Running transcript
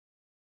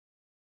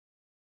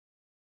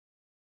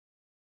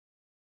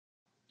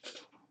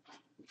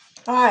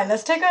All right,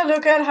 let's take a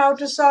look at how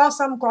to solve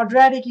some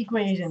quadratic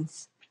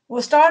equations.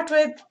 We'll start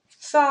with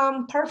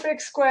some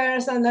perfect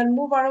squares and then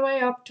move our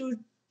way up to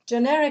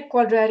generic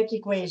quadratic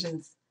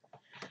equations.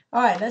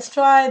 All right, let's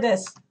try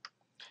this.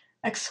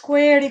 X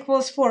squared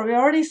equals 4. We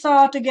already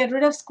saw to get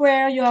rid of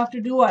square, you have to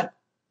do what?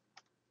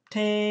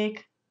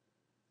 Take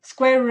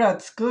square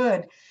roots.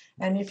 Good.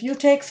 And if you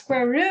take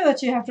square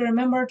roots, you have to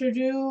remember to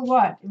do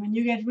what? When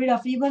you get rid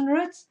of even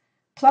roots,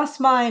 plus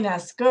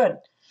minus. Good.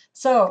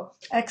 So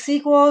x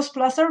equals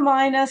plus or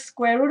minus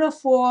square root of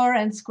 4,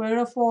 and square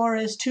root of 4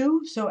 is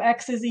 2. So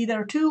x is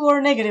either 2 or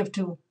negative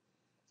 2.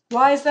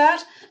 Why is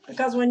that?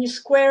 Because when you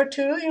square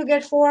 2, you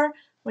get 4.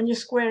 When you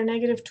square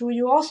negative 2,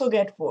 you also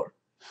get 4.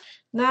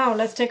 Now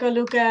let's take a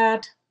look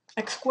at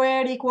x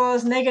squared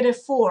equals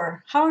negative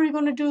 4. How are you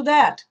going to do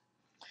that?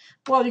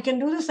 Well, you can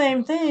do the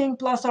same thing,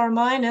 plus or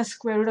minus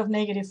square root of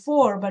negative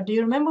 4. But do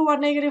you remember what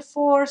negative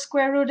 4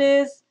 square root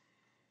is?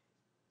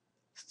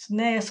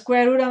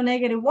 Square root of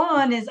negative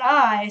 1 is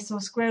I, so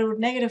square root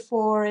negative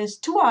 4 is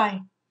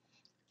 2i.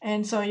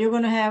 And so you're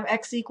going to have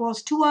x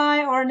equals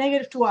 2i or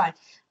negative 2i.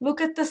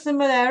 Look at the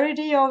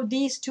similarity of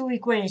these two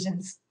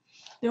equations.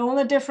 The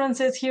only difference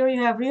is here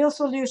you have real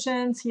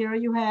solutions, here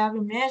you have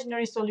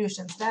imaginary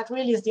solutions. That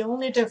really is the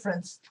only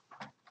difference.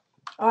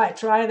 All right,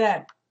 try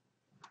that.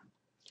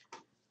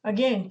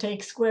 Again,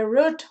 take square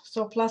root,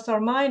 so plus or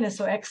minus.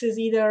 So x is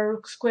either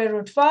square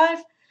root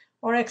 5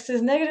 or x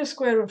is negative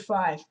square root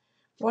 5.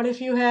 What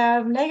if you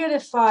have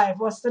negative 5?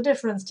 What's the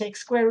difference? Take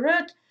square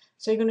root,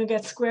 so you're going to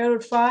get square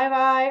root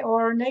 5i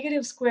or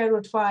negative square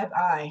root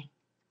 5i.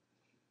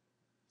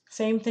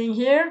 Same thing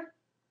here,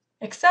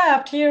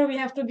 except here we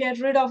have to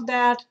get rid of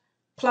that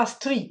plus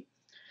 3.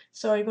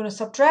 So you're going to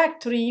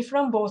subtract 3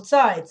 from both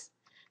sides.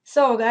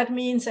 So that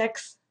means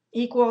x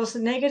equals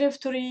negative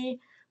 3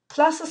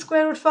 plus the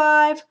square root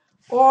 5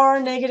 or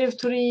negative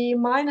 3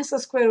 minus the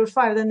square root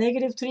 5. The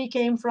negative 3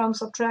 came from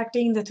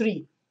subtracting the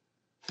 3.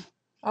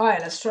 All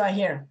right, let's try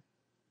here.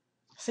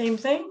 Same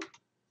thing.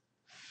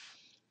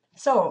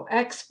 So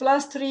x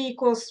plus 3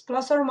 equals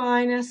plus or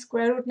minus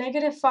square root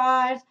negative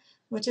 5,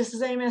 which is the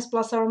same as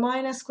plus or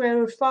minus square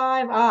root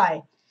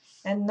 5i.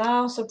 And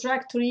now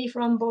subtract 3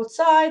 from both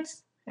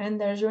sides, and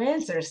there's your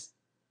answers.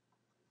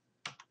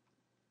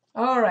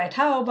 All right,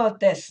 how about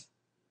this?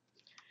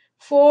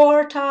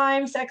 4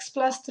 times x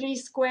plus 3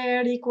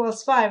 squared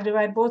equals 5.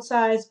 Divide both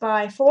sides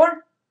by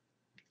 4.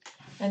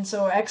 And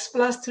so x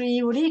plus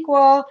 3 would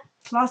equal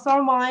plus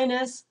or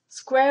minus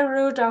square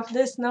root of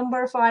this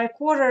number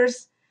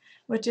 5/4,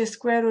 which is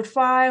square root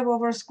 5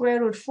 over square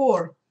root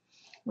 4,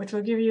 which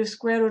will give you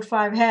square root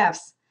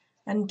 5/2.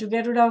 And to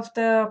get rid of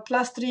the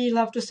plus 3, you'll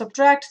have to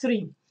subtract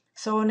 3.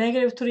 So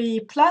negative 3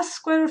 plus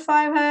square root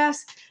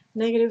 5/2,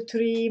 negative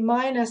 3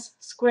 minus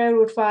square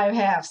root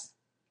 5/2.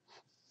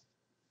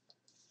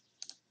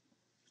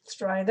 Let's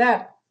try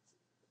that.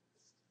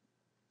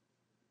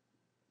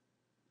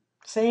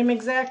 Same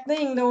exact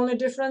thing. The only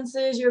difference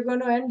is you're going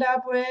to end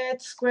up with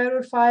square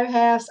root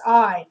 5/2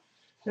 I.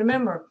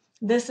 Remember,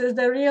 this is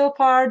the real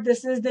part.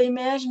 This is the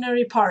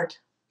imaginary part.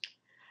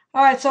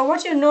 All right, so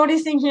what you're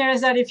noticing here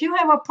is that if you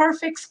have a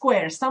perfect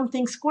square,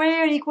 something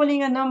square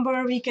equaling a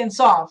number, we can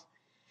solve.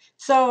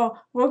 So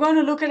we're going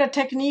to look at a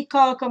technique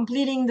called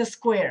completing the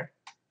square.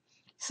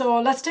 So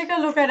let's take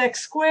a look at x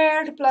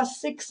squared plus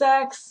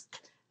 6x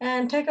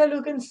and take a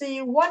look and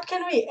see what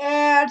can we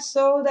add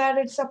so that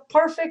it's a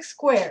perfect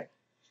square.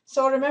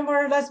 So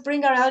remember, let's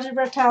bring our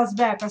algebra tiles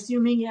back,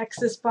 assuming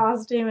x is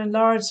positive and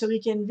large so we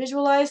can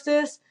visualize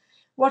this.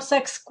 What's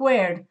x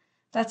squared?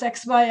 That's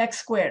x by x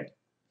squared.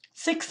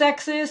 6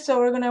 x's, so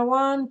we're going to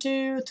 1,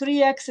 2,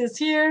 3 x's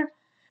here.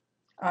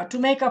 To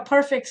make a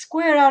perfect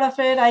square out of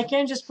it, I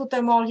can't just put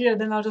them all here,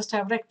 then I'll just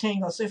have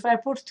rectangles. So if I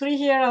put 3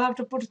 here, I'll have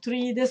to put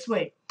 3 this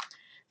way.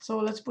 So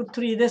let's put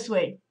 3 this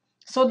way.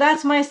 So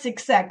that's my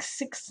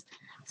 6x.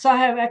 So I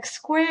have x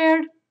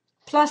squared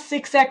plus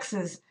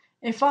 6x's.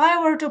 If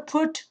I were to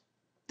put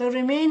the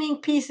remaining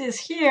pieces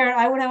here,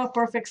 I would have a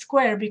perfect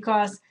square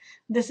because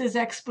this is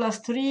x plus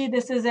 3,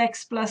 this is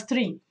x plus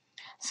 3.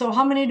 So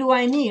how many do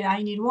I need?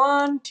 I need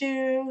 1,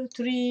 2,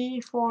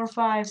 3, 4,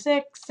 5,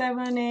 6,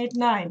 7, 8,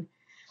 9.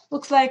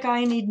 Looks like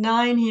I need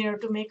 9 here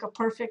to make a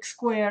perfect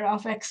square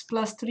of x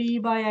plus 3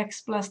 by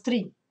x plus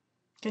 3.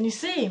 Can you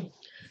see?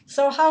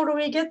 So how do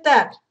we get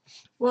that?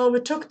 Well,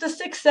 we took the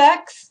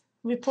 6x,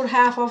 we put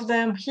half of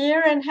them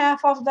here and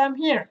half of them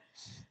here.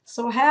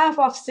 So half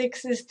of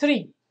 6 is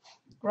 3,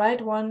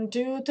 right? 1,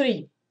 2,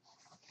 3.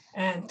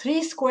 And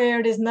 3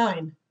 squared is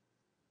 9.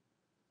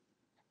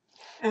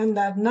 And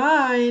that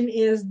 9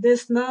 is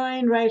this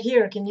 9 right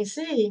here. Can you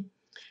see?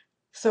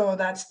 So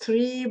that's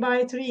 3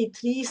 by 3.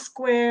 3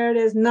 squared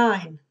is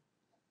 9.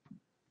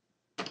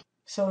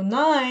 So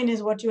 9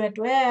 is what you had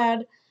to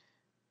add.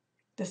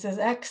 This is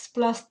x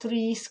plus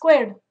 3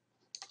 squared.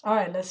 All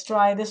right, let's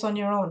try this on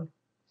your own.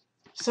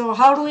 So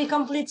how do we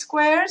complete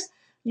squares?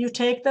 You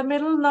take the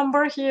middle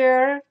number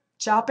here,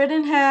 chop it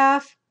in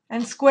half,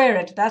 and square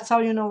it. That's how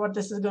you know what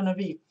this is going to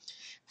be.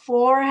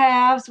 4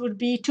 halves would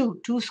be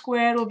 2. 2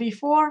 squared will be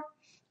 4,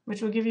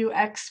 which will give you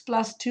x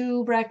plus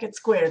 2 bracket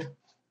squared.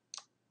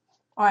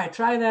 All right,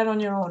 try that on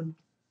your own.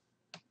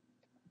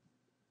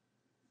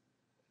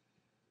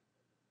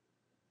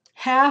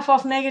 Half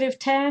of negative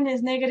 10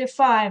 is negative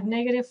 5.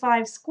 Negative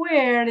 5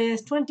 squared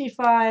is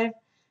 25,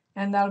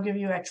 and that'll give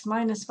you x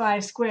minus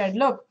 5 squared.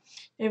 Look,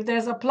 if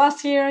there's a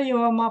plus here, you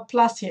have a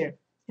plus here.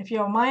 If you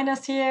have a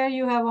minus here,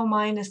 you have a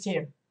minus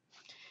here.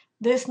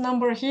 This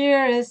number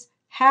here is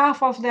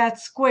half of that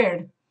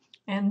squared.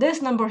 And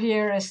this number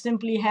here is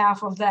simply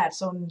half of that.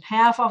 So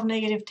half of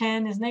negative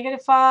 10 is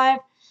negative 5.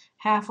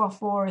 Half of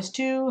 4 is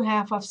 2.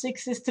 Half of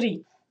 6 is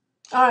 3.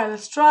 All right,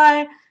 let's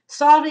try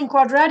solving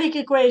quadratic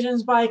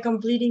equations by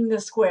completing the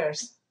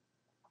squares.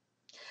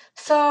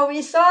 So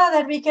we saw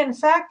that we can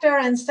factor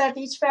and set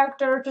each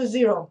factor to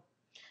 0.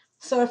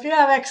 So if you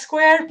have x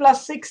squared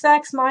plus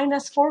 6x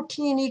minus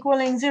 14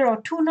 equaling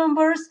 0, two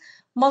numbers,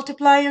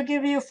 multiply to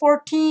give you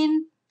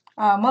 14,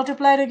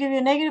 multiply to give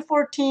you negative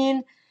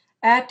 14,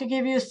 add to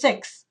give you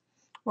 6.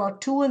 Well,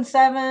 2 and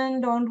 7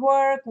 don't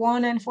work,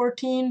 1 and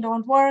 14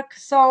 don't work,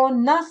 so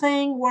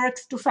nothing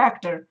works to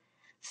factor.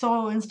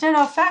 So instead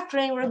of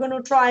factoring, we're going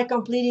to try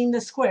completing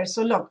the square.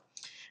 So look,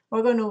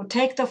 we're going to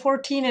take the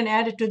 14 and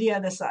add it to the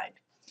other side.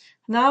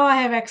 Now I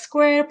have x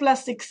squared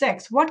plus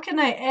 6x. What can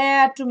I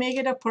add to make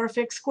it a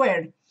perfect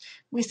squared?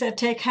 We said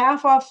take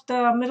half of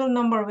the middle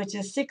number, which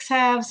is 6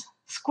 halves,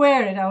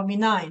 square it, that will be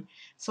 9.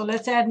 So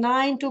let's add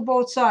 9 to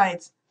both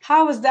sides.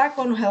 How is that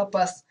going to help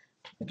us?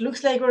 It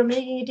looks like we're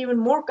making it even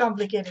more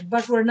complicated,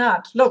 but we're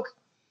not. Look,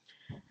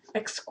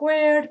 x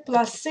squared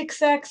plus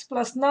 6x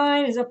plus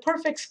 9 is a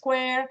perfect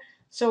square.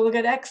 So we'll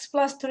get x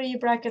plus 3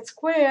 bracket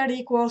squared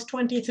equals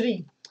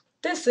 23.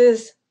 This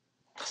is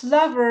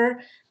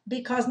clever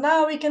because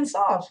now we can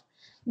solve.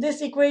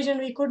 This equation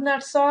we could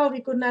not solve,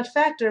 we could not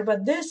factor,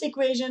 but this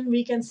equation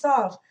we can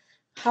solve.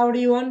 How do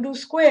you undo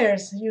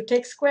squares? You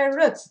take square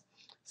roots.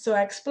 So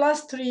x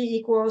plus 3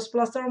 equals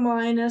plus or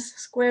minus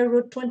square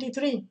root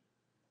 23.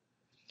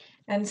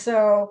 And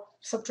so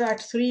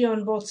subtract 3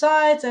 on both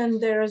sides,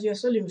 and there's your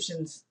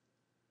solutions.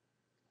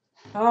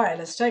 All right,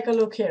 let's take a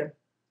look here.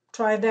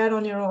 Try that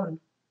on your own.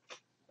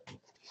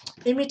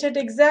 Imitate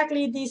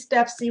exactly these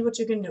steps, see what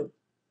you can do.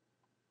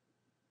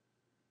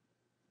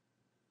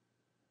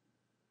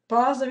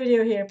 Pause the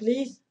video here,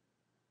 please.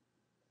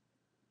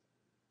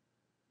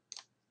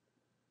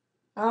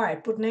 All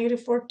right, put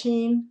negative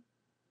 14.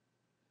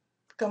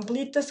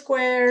 Complete the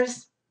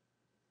squares.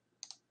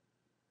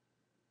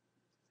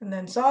 And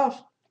then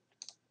solve.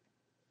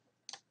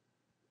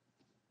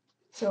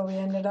 So we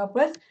ended up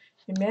with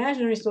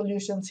imaginary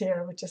solutions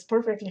here, which is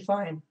perfectly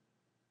fine.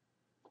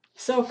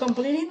 So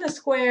completing the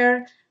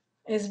square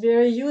is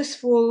very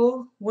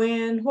useful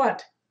when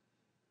what?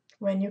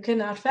 When you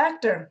cannot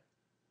factor.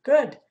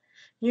 Good.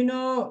 You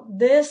know,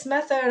 this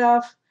method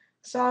of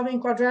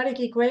solving quadratic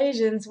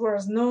equations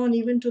was known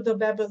even to the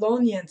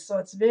Babylonians, so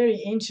it's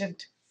very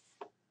ancient.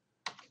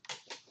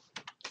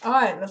 All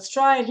right, let's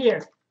try it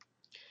here.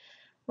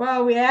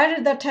 Well, we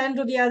added the 10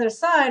 to the other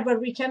side,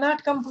 but we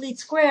cannot complete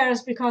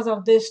squares because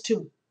of this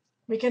too.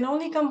 We can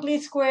only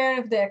complete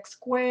square if the x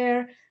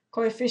square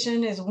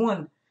coefficient is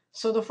 1.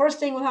 So the first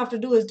thing we'll have to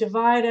do is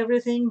divide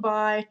everything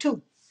by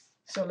 2.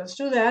 So let's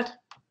do that.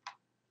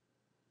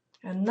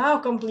 And now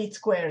complete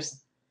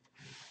squares.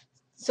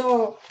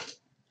 So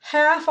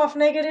half of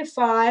negative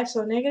 5,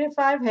 so negative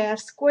 5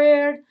 halves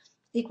squared,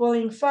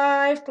 equaling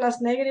 5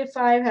 plus negative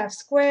 5 halves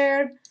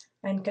squared,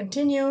 and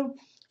continue.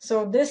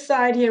 So this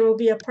side here will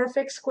be a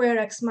perfect square,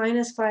 x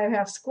minus 5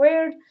 halves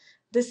squared.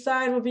 This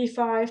side will be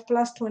 5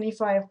 plus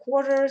 25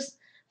 quarters,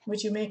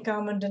 which you make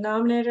common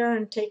denominator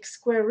and take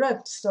square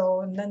root,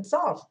 so and then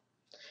solve.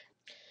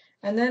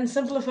 And then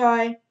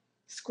simplify.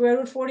 Square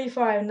root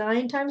 45,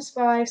 9 times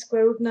 5,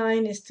 square root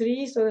 9 is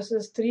 3, so this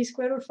is 3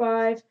 square root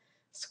 5.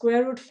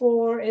 Square root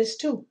 4 is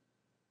 2.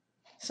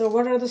 So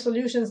what are the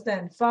solutions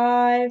then?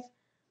 5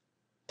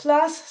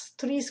 plus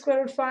 3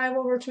 square root 5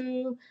 over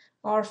 2,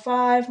 or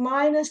 5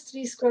 minus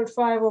 3 square root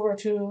 5 over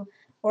 2,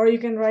 or you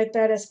can write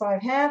that as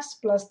 5 halves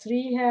plus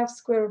 3 halves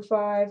square root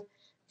 5,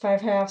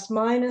 5 halves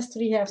minus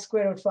 3 halves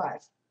square root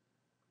 5.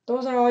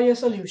 Those are all your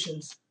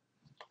solutions.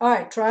 All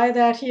right, try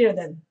that here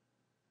then.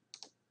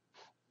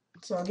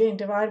 So again,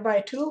 divide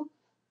by 2.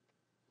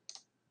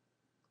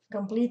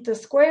 Complete the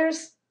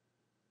squares.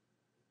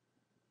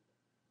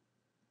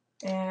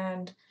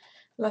 And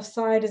left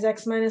side is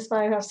x minus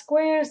 5 half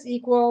squares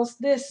equals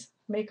this.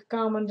 Make a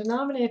common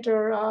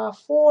denominator of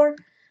 4.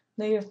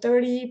 Negative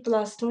 30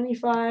 plus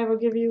 25 will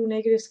give you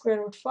negative square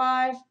root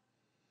 5.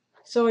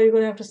 So you're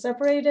going to have to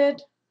separate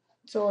it.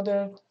 So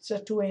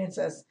there's two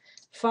answers.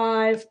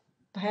 5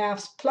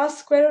 halves plus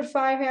square root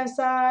 5 halves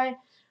I,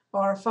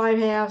 or 5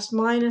 halves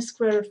minus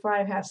square root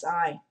 5 halves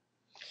I.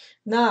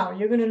 Now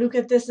you're going to look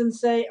at this and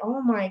say,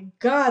 oh my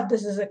God,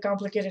 this is a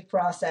complicated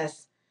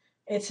process.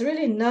 It's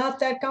really not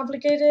that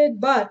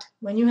complicated, but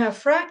when you have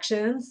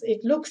fractions,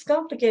 it looks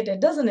complicated,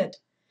 doesn't it?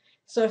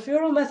 So if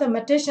you're a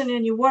mathematician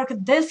and you work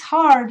this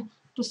hard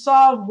to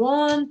solve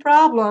one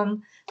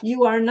problem,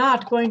 you are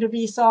not going to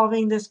be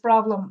solving this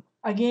problem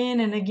again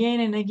and again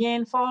and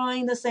again,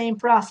 following the same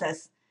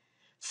process.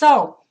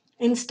 So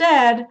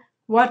instead,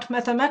 what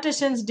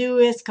mathematicians do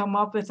is come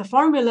up with a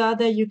formula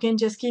that you can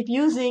just keep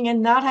using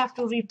and not have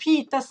to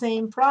repeat the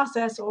same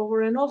process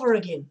over and over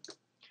again.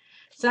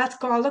 So that's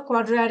called the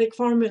quadratic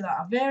formula,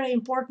 a very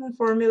important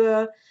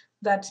formula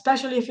that,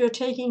 especially if you're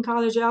taking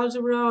college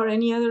algebra or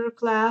any other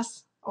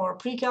class or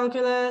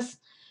pre-calculus,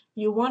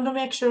 you want to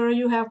make sure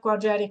you have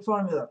quadratic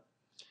formula.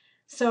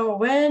 So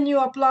when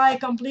you apply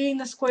completing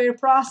the square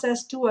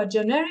process to a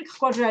generic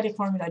quadratic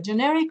formula,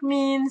 generic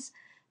means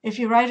if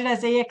you write it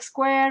as ax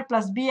squared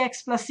plus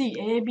bx plus c,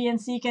 a, b,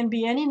 and c can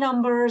be any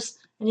numbers,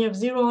 and you have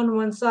 0 on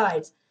one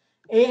side.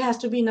 A has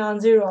to be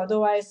non-zero,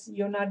 otherwise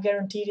you're not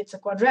guaranteed it's a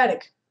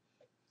quadratic.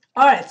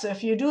 All right, so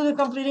if you do the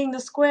completing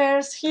the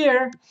squares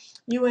here,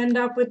 you end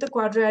up with the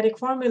quadratic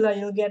formula.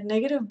 You'll get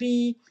negative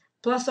b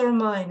plus or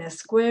minus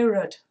square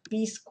root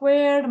b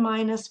squared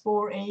minus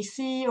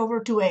 4ac over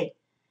 2a.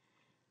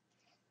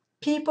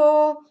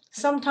 People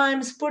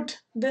sometimes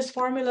put this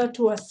formula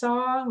to a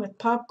song with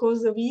Pop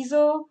Goes the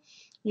Weasel.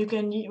 You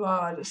can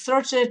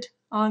search it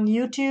on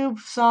YouTube,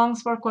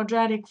 songs for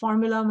quadratic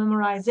formula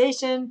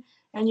memorization,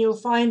 and you'll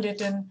find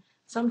it. And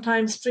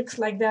sometimes tricks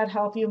like that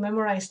help you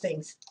memorize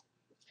things.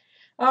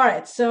 All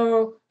right,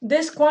 so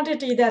this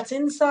quantity that's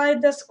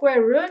inside the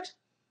square root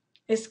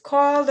is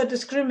called the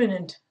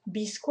discriminant,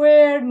 b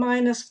squared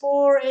minus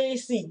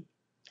 4ac.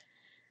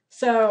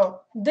 So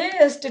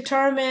this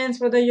determines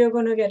whether you're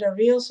going to get a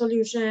real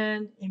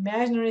solution,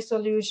 imaginary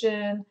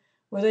solution,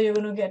 whether you're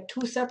going to get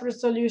two separate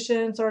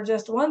solutions or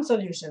just one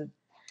solution.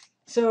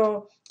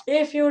 So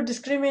if your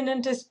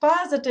discriminant is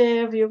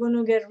positive, you're going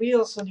to get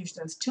real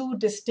solutions, two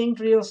distinct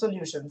real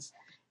solutions.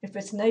 If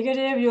it's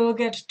negative, you'll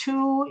get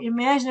two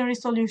imaginary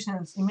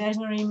solutions.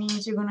 Imaginary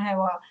means you're going to have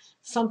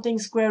something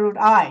square root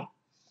I.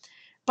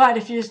 But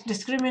if your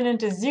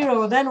discriminant is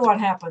 0, then what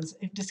happens?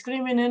 If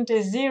discriminant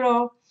is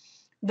 0,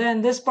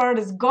 then this part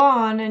is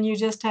gone and you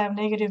just have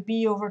negative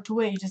b over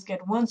 2a. You just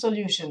get one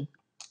solution.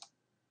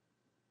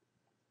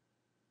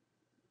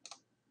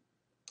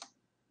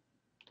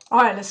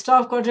 All right, let's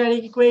solve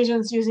quadratic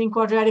equations using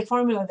quadratic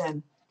formula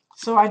then.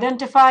 So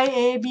identify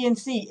a, b, and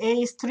c.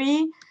 A is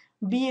 3,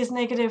 b is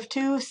negative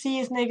 2, c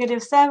is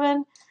negative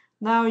 7.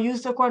 Now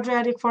use the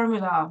quadratic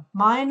formula.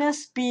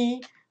 Minus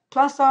b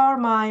plus or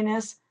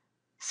minus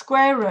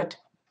square root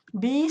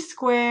b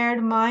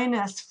squared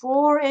minus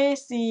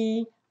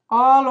 4ac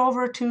all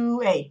over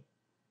 2a.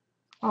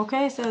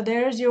 Okay, so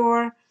there's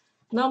your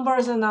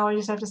numbers, and now you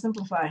just have to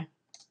simplify.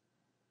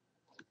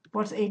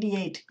 What's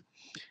 88?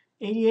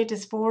 88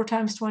 is 4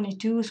 times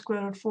 22,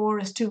 square root 4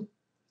 is 2.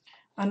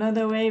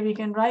 Another way we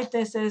can write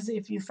this is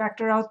if you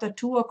factor out the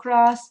 2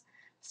 across,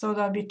 so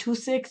that'll be 2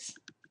 6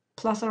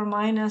 plus or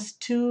minus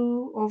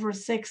 2 over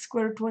 6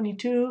 square root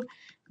 22,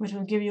 which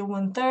will give you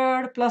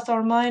 1/3 plus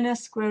or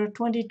minus square root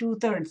 22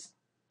 thirds.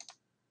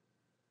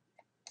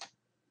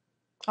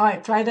 All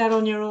right, try that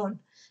on your own.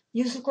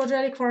 Use the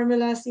quadratic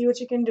formula, see what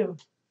you can do.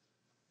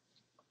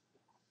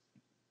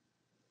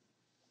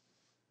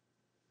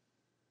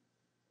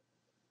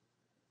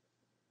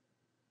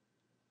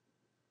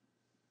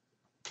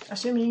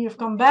 Assuming you've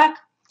come back,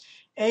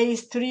 a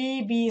is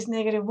 3, b is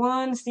negative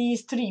 1, c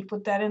is 3.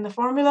 Put that in the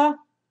formula.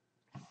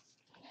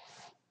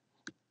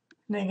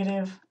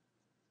 Negative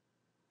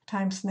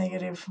times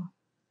negative.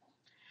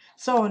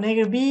 So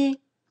negative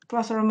b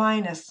plus or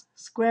minus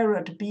square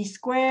root b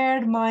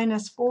squared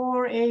minus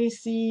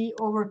 4ac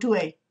over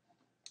 2a.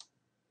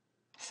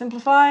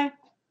 Simplify.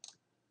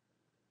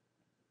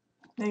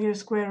 Negative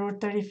square root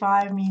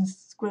 35 means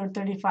square root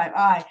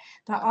 35i.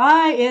 The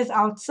I is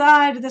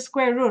outside the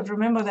square root.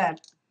 Remember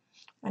that.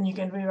 And you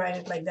can rewrite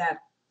it like that.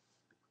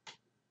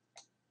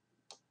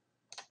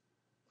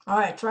 All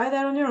right, try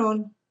that on your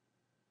own.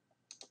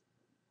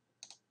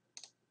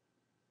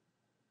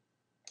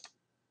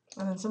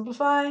 And then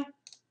simplify.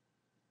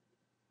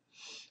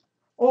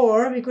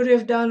 Or we could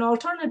have done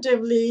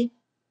alternatively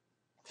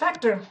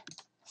factor.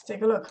 Let's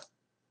take a look.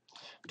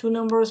 Two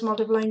numbers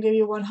multiplying give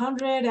you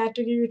 100, add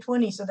to give you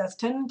 20. So that's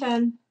 10 and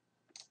 10.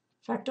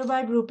 Factor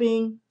by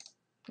grouping,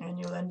 and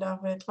you'll end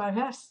up with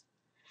 5/2.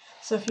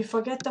 So if you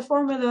forget the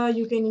formula,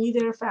 you can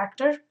either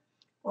factor,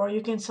 or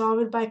you can solve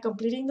it by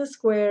completing the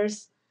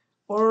squares,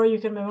 or you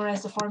can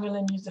memorize the formula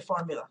and use the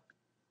formula.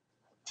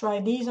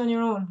 Try these on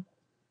your own.